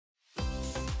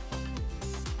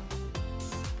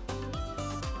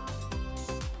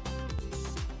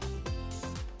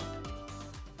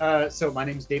So my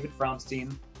name is David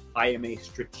Frontstein. I am a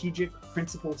strategic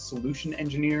principal solution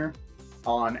engineer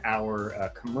on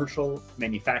our commercial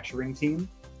manufacturing team.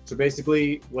 So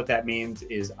basically what that means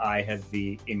is I have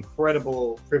the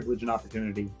incredible privilege and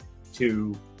opportunity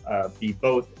to be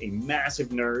both a massive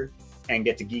nerd and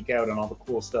get to geek out on all the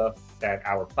cool stuff that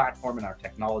our platform and our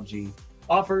technology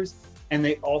offers. And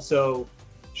they also,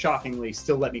 shockingly,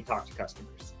 still let me talk to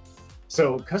customers.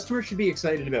 So customers should be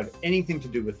excited about anything to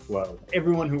do with Flow.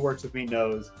 Everyone who works with me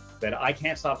knows that I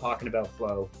can't stop talking about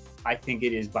Flow. I think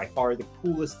it is by far the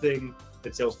coolest thing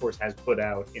that Salesforce has put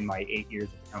out in my 8 years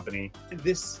at the company.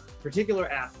 This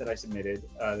particular app that I submitted,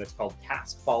 that's called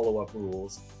Task Follow-Up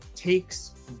Rules,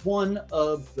 takes one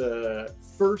of the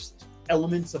first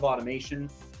elements of automation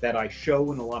that I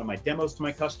show in a lot of my demos to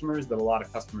my customers, that a lot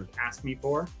of customers ask me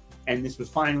for. And this was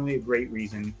finally a great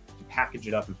reason to package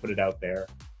it up and put it out there.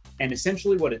 And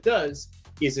essentially what it does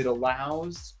is it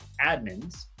allows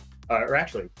admins,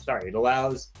 it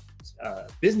allows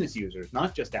business users,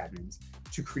 not just admins,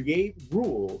 to create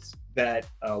rules that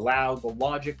allow the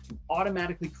logic to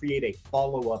automatically create a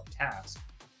follow-up task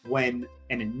when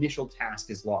an initial task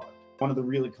is logged. One of the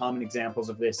really common examples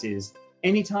of this is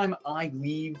anytime I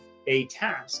leave a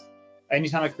task,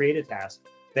 anytime I create a task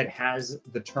that has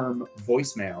the term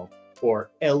voicemail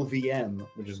or LVM,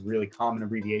 which is a really common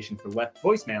abbreviation for left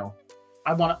voicemail,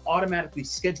 I want to automatically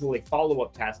schedule a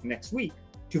follow-up task next week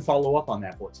to follow up on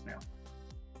that voicemail.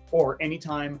 Or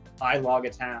anytime I log a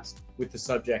task with the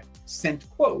subject sent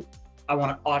quote, I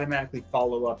want to automatically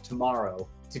follow up tomorrow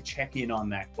to check in on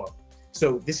that quote.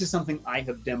 So this is something I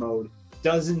have demoed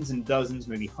dozens and dozens,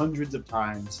 maybe hundreds of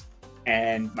times.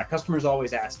 And my customers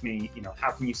always ask me, how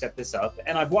can you set this up?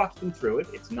 And I've walked them through it.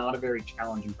 It's not a very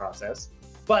challenging process.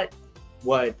 But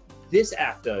what this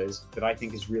app does that I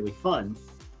think is really fun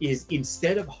is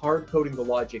instead of hard coding the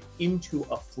logic into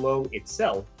a flow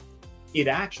itself, it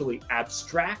actually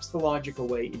abstracts the logic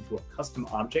away into a custom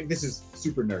object. This is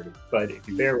super nerdy, but if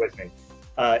you bear with me,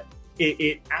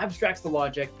 it abstracts the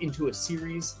logic into a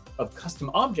series of custom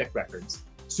object records.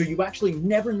 So you actually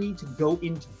never need to go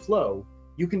into Flow.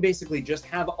 You can basically just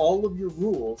have all of your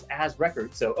rules as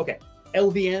records. So, okay,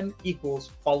 LVM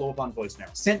equals follow up on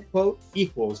voicemail. Sent quote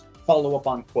equals follow up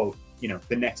on quote,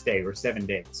 the next day or 7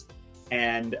 days.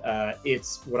 And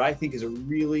it's what I think is a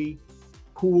really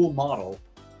cool model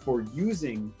for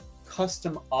using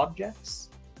custom objects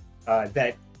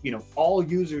that all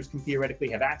users can theoretically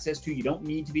have access to. You don't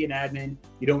need to be an admin.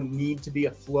 You don't need to be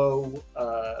a Flow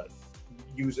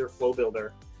user, Flow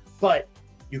builder, but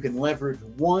you can leverage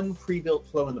one pre-built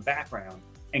flow in the background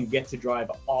and get to drive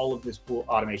all of this cool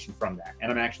automation from that. And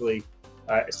I'm actually,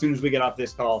 as soon as we get off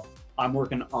this call, I'm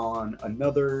working on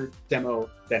another demo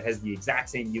that has the exact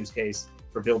same use case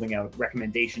for building out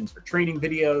recommendations for training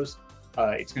videos.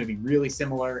 It's going to be really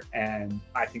similar, and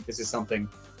I think this is something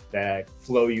that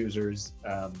Flow users,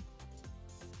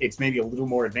 it's maybe a little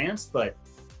more advanced, but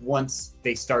once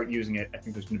they start using it, I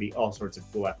think there's going to be all sorts of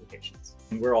cool applications.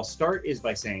 And where I'll start is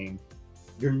by saying,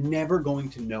 you're never going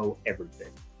to know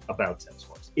everything about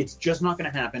Salesforce. It's just not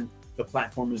going to happen. The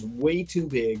platform is way too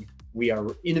big. We are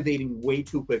innovating way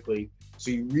too quickly. So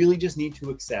you really just need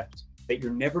to accept that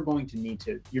you're never going to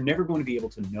be able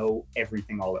to know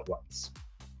everything all at once.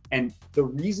 And the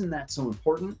reason that's so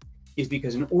important is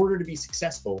because in order to be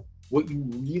successful, what you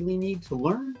really need to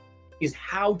learn is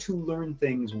how to learn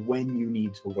things when you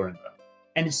need to learn them.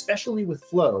 And especially with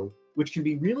Flow, which can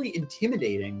be really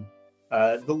intimidating,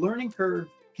 the learning curve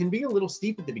can be a little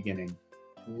steep at the beginning.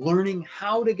 Learning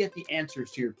how to get the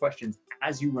answers to your questions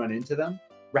as you run into them,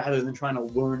 rather than trying to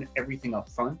learn everything up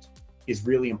front, is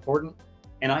really important.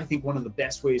 And I think one of the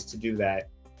best ways to do that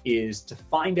is to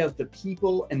find out the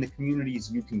people and the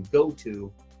communities you can go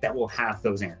to that will have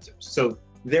those answers. So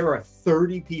there are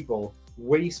 30 people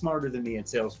way smarter than me at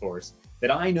Salesforce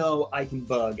that I know I can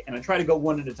bug, and I try to go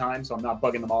one at a time, so I'm not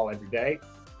bugging them all every day.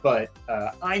 But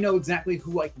I know exactly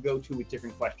who I can go to with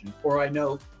different questions, or I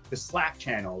know the Slack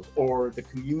channels or the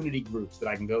community groups that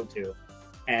I can go to,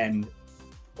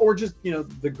 or just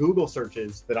the Google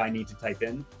searches that I need to type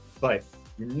in. But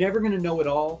you're never going to know it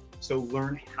all, so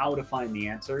learn how to find the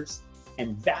answers,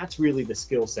 and that's really the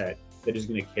skill set that is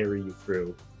going to carry you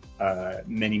through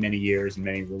many, many years and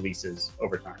many releases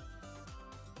over time.